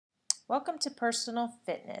Welcome to Personal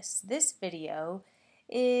Fitness. This video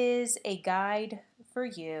is a guide for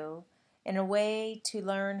you in a way to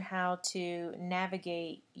learn how to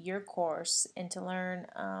navigate your course and to learn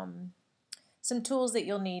some tools that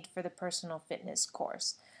you'll need for the personal fitness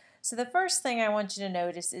course. So the first thing I want you to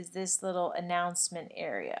notice is this little announcement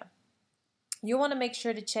area. You'll want to make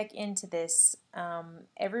sure to check into this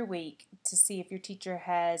every week to see if your teacher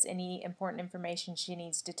has any important information she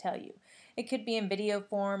needs to tell you. It could be in video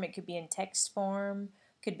form, it could be in text form,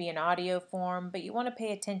 could be in audio form, but you want to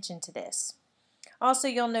pay attention to this. Also,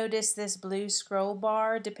 you'll notice this blue scroll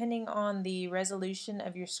bar. Depending on the resolution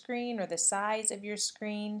of your screen or the size of your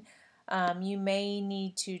screen, you may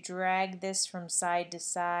need to drag this from side to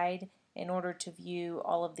side in order to view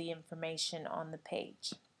all of the information on the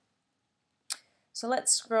page. So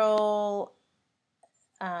let's scroll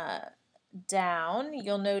down.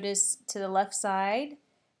 You'll notice to the left side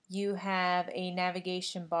you have a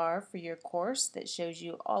navigation bar for your course that shows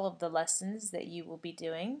you all of the lessons that you will be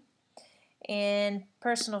doing. In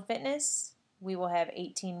personal fitness, we will have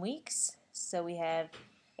 18 weeks, so we have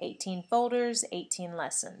 18 folders, 18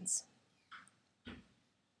 lessons.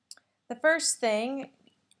 The first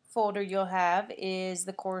folder you'll have is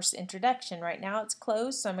the course introduction. Right now it's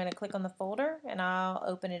closed, so I'm going to click on the folder and I'll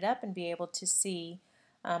open it up and be able to see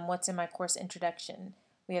what's in my course introduction.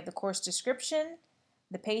 We have the course description,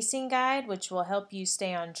 the pacing guide, which will help you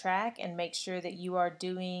stay on track and make sure that you are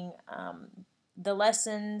doing the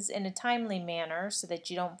lessons in a timely manner so that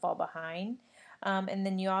you don't fall behind. And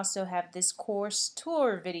then you also have this course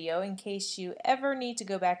tour video in case you ever need to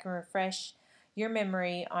go back and refresh your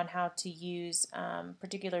memory on how to use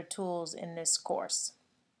particular tools in this course.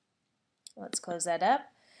 Let's close that up.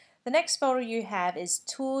 The next folder you have is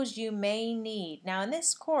tools you may need. Now in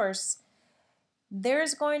this course,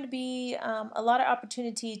 there's going to be a lot of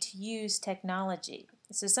opportunity to use technology.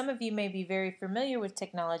 So some of you may be very familiar with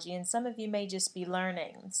technology and some of you may just be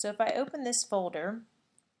learning. So if I open this folder,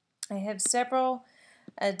 I have several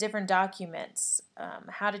different documents,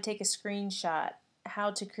 how to take a screenshot,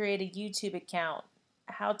 how to create a YouTube account,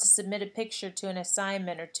 how to submit a picture to an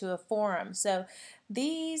assignment or to a forum. So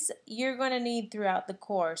these you're going to need throughout the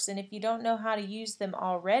course, and if you don't know how to use them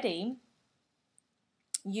already,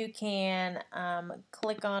 you can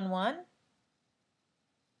click on one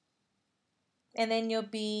and then you'll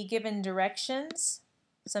be given directions.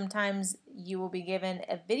 Sometimes you will be given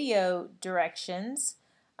a video directions.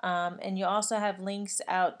 And you also have links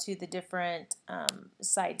out to the different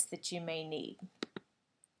sites that you may need.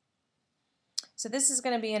 So this is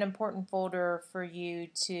going to be an important folder for you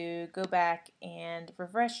to go back and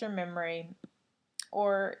refresh your memory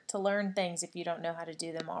or to learn things if you don't know how to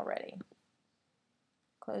do them already.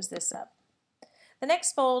 Close this up. The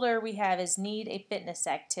next folder we have is Need a Fitness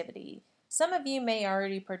Activity. Some of you may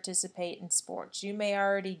already participate in sports. You may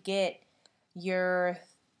already get your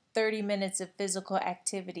 30 minutes of physical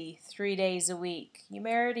activity 3 days a week. You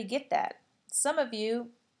may already get that. Some of you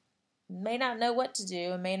may not know what to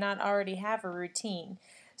do and may not already have a routine.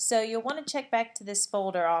 So you'll want to check back to this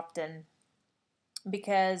folder often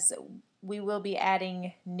because we will be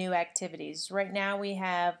adding new activities. Right now we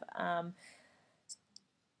have a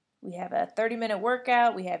 30-minute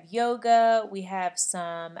workout, we have yoga, we have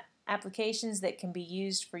some applications that can be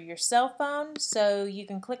used for your cell phone. So you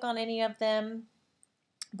can click on any of them,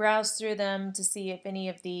 browse through them to see if any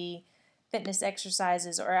of the fitness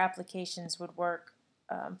exercises or applications would work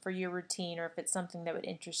for your routine or if it's something that would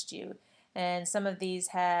interest you. And some of these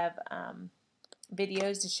have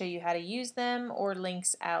videos to show you how to use them or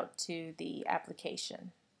links out to the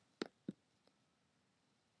application.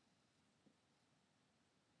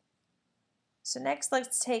 So next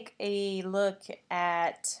let's take a look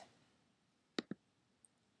at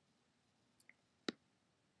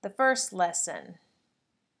the first lesson.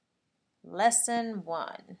 Lesson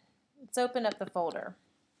 1. Let's open up the folder.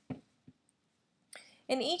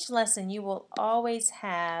 In each lesson you will always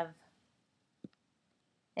have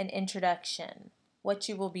an introduction, what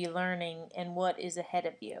you will be learning and what is ahead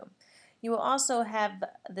of you. You will also have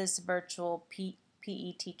this virtual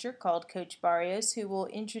PE teacher called Coach Barrios who will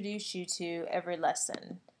introduce you to every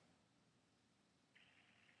lesson.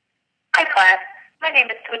 Hi class, my name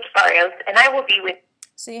is Coach Barrios and I will be with.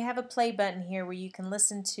 So you have a play button here where you can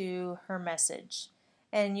listen to her message,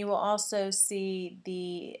 and you will also see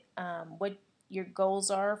the what your goals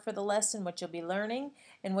are for the lesson, what you'll be learning,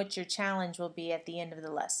 and what your challenge will be at the end of the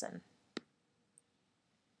lesson.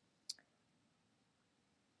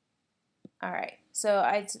 Alright, so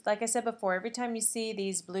like I said before, every time you see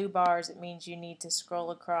these blue bars, it means you need to scroll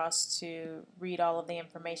across to read all of the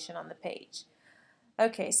information on the page.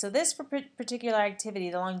 Okay, so this particular activity,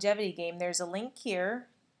 the longevity game, there's a link here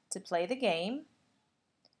to play the game.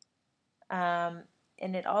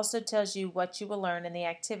 And it also tells you what you will learn in the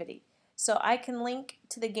activity. So I can link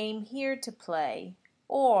to the game here to play,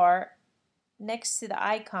 or next to the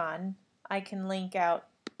icon, I can link out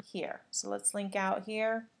here. So let's link out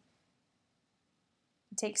here.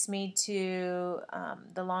 It takes me to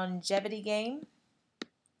the longevity game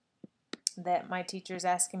that my teacher is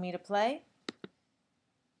asking me to play.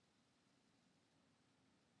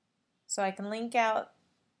 So I can link out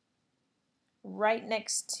right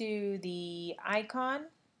next to the icon.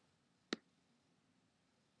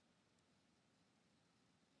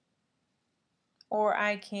 Or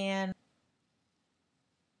I can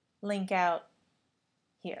link out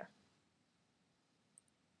here.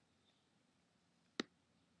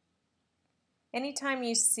 Anytime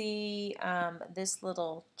you see this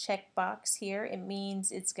little checkbox here, it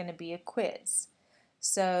means it's going to be a quiz.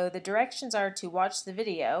 So the directions are to watch the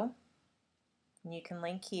video, and you can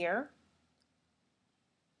link here,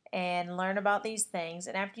 and learn about these things.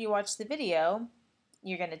 And after you watch the video,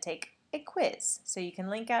 you're going to take a quiz. So you can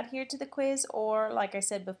link out here to the quiz, or like I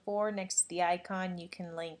said before, next to the icon, you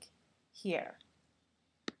can link here.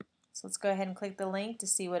 So let's go ahead and click the link to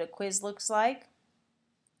see what a quiz looks like.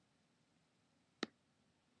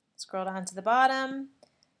 Scroll down to the bottom.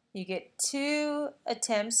 You get 2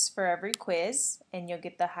 attempts for every quiz, and you'll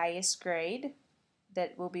get the highest grade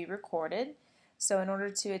that will be recorded. So in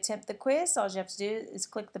order to attempt the quiz, all you have to do is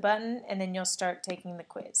click the button, and then you'll start taking the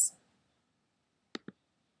quiz.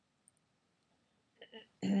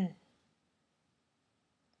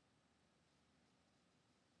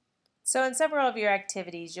 So in several of your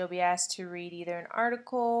activities, you'll be asked to read either an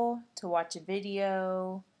article, to watch a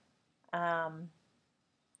video, to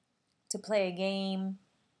play a game,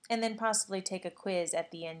 and then possibly take a quiz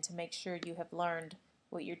at the end to make sure you have learned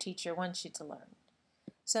what your teacher wants you to learn.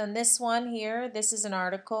 So in this one here, this is an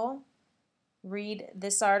article. Read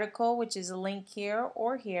this article, which is a link here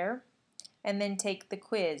or here, and then take the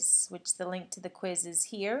quiz, which the link to the quiz is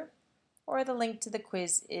here, or the link to the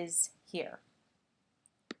quiz is here.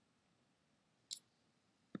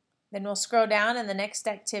 Then we'll scroll down in the next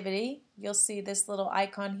activity. You'll see this little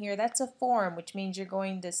icon here. That's a form, which means you're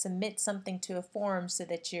going to submit something to a form so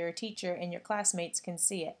that your teacher and your classmates can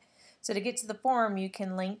see it. So to get to the form, you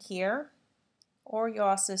can link here, or you'll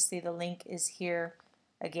also see the link is here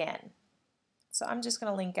again. So I'm just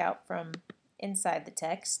going to link out from inside the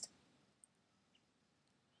text.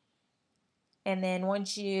 And then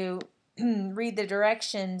once you read the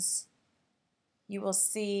directions, you will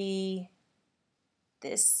see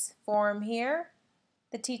this form here.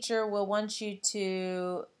 The teacher will want you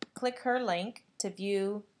to click her link to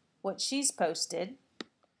view what she's posted.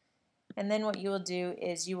 And then what you will do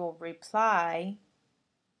is you will reply,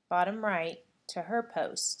 bottom right, to her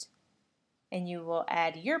post. And you will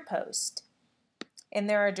add your post. And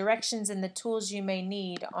there are directions in the tools you may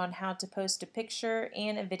need on how to post a picture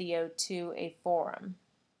and a video to a forum.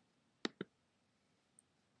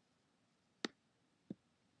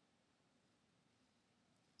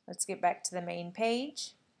 Let's get back to the main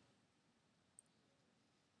page.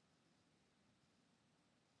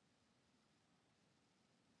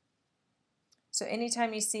 So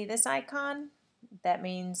anytime you see this icon, that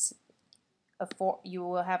means you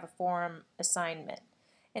will have a forum assignment.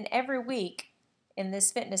 And every week in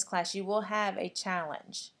this fitness class, you will have a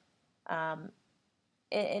challenge. And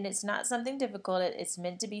it's not something difficult. It's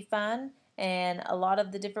meant to be fun. And a lot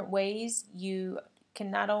of the different ways you can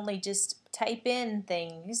not only just type in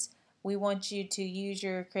things, we want you to use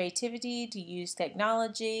your creativity, to use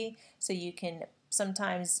technology, so you can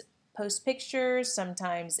sometimes post pictures,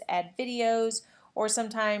 sometimes add videos, or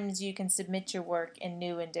sometimes you can submit your work in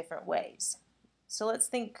new and different ways. So let's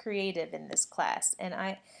think creative in this class. And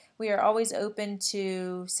we are always open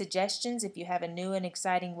to suggestions. If you have a new and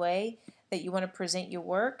exciting way that you want to present your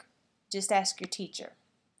work, just ask your teacher.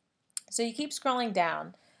 So you keep scrolling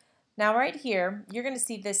down. Now right here, you're going to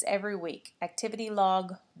see this every week, Activity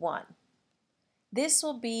Log 1. This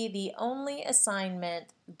will be the only assignment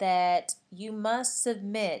that you must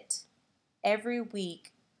submit every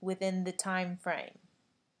week within the time frame.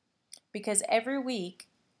 Because every week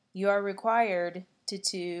you are required to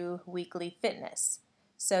do weekly fitness.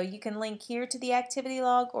 So you can link here to the activity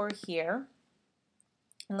log or here.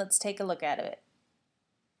 And let's take a look at it.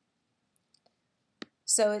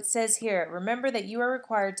 So it says here, remember that you are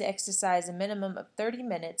required to exercise a minimum of 30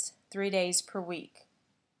 minutes, 3 days per week.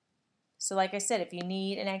 So like I said, if you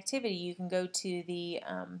need an activity, you can go to the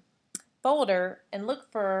folder and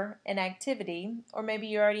look for an activity, or maybe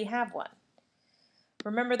you already have one.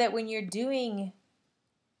 Remember that when you're doing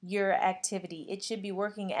your activity. It should be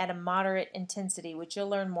working at a moderate intensity, which you'll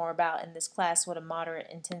learn more about in this class, what a moderate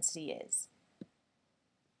intensity is.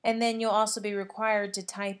 And then you'll also be required to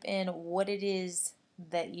type in what it is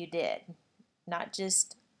that you did. Not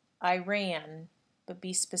just I ran, but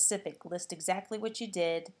be specific. List exactly what you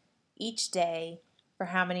did each day for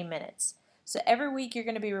how many minutes. So every week you're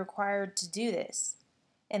going to be required to do this.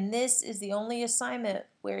 And this is the only assignment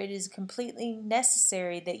where it is completely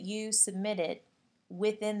necessary that you submit it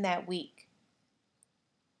within that week.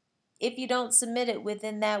 If you don't submit it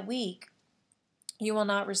within that week, you will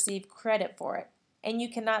not receive credit for it. And you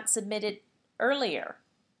cannot submit it earlier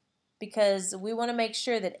because we want to make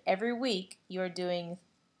sure that every week you are doing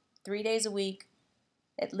 3 days a week,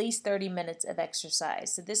 at least 30 minutes of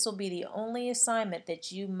exercise. So this will be the only assignment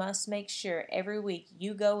that you must make sure every week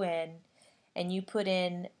you go in and you put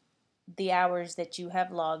in the hours that you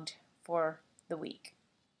have logged for the week.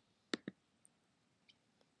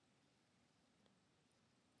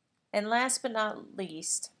 And last but not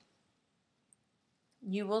least,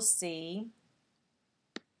 you will see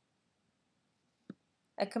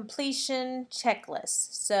a completion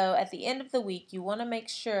checklist. So at the end of the week, you want to make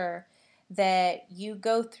sure that you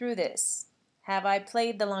go through this. Have I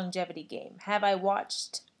played the longevity game? Have I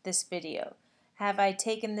watched this video? Have I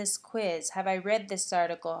taken this quiz? Have I read this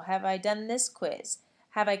article? Have I done this quiz?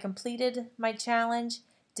 Have I completed my challenge?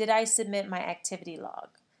 Did I submit my activity log?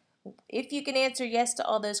 If you can answer yes to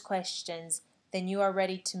all those questions, then you are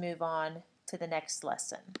ready to move on to the next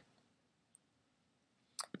lesson.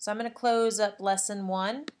 So I'm going to close up lesson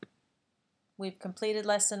 1. We've completed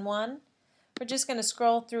lesson 1. We're just going to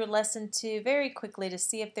scroll through lesson 2 very quickly to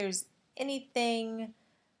see if there's anything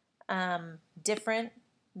different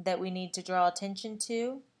that we need to draw attention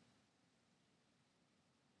to.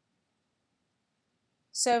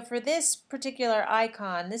 So for this particular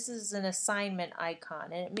icon, this is an assignment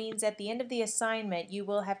icon, and it means at the end of the assignment you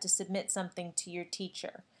will have to submit something to your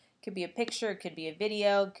teacher. It could be a picture, it could be a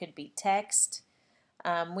video, it could be text.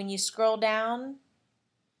 When you scroll down,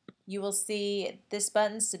 you will see this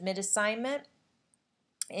button, Submit Assignment.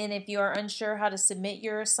 And if you are unsure how to submit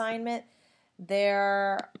your assignment,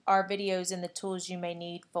 there are videos in the Tools You May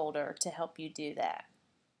Need folder to help you do that.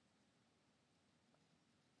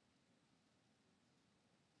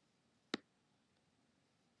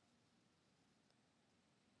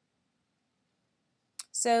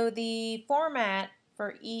 So the format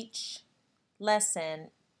for each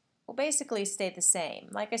lesson will basically stay the same.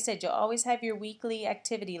 Like I said, you'll always have your weekly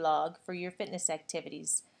activity log for your fitness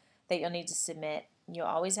activities that you'll need to submit. You'll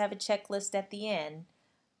always have a checklist at the end.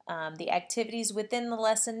 The activities within the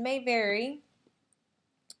lesson may vary,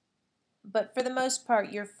 but for the most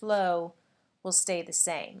part your flow will stay the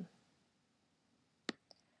same.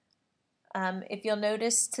 If you'll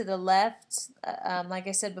notice to the left, like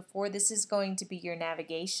I said before, this is going to be your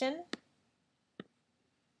navigation.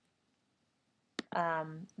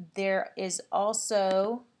 There is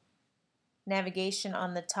also navigation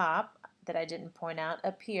on the top that I didn't point out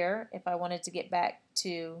up here if I wanted to get back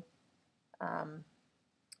to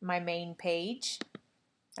my main page.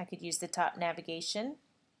 I could use the top navigation.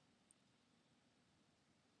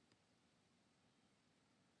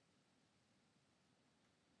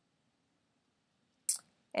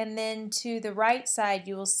 And then to the right side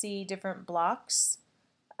you will see different blocks.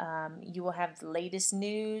 You will have the latest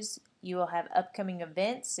news, you will have upcoming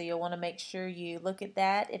events, so you'll want to make sure you look at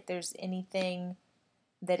that. If there's anything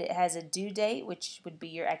that it has a due date, which would be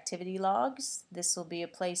your activity logs, this will be a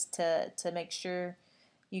place to make sure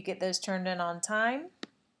you get those turned in on time.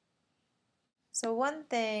 So one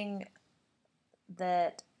thing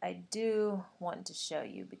that I do want to show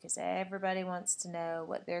you, because everybody wants to know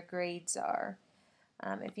what their grades are.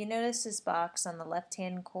 If you notice this box on the left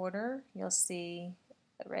hand corner, you'll see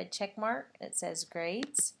a red check mark. It says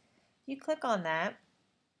grades. If you click on that,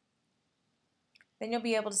 then you'll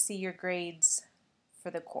be able to see your grades for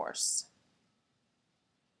the course.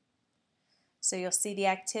 So you'll see the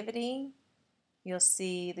activity, you'll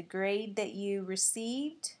see the grade that you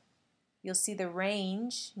received, you'll see the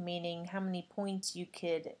range, meaning how many points you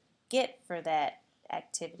could get for that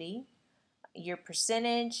activity, your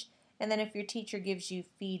percentage, and then if your teacher gives you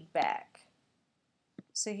feedback.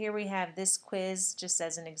 So here we have this quiz just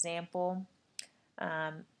as an example.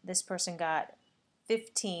 This person got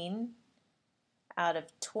 15 out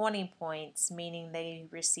of 20 points, meaning they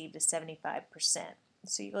received a 75%.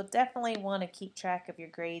 So you'll definitely want to keep track of your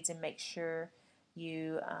grades and make sure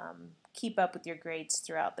you keep up with your grades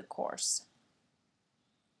throughout the course.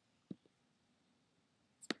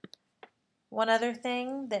 One other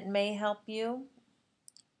thing that may help you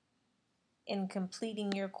in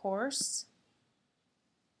completing your course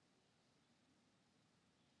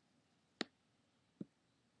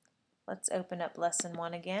Let's open up lesson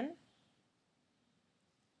 1 again.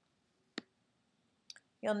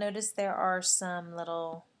 You'll notice there are some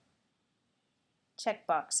little check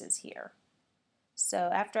boxes here. So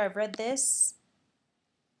after I've read this,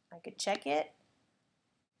 I could check it.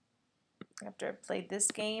 After I've played this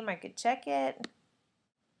game, I could check it.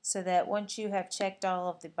 So that once you have checked all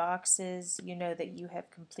of the boxes, you know that you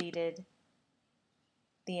have completed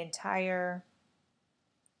the entire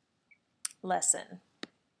lesson.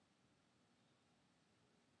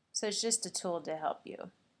 So it's just a tool to help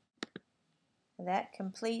you. That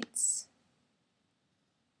completes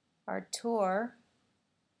our tour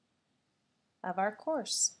of our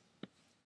course.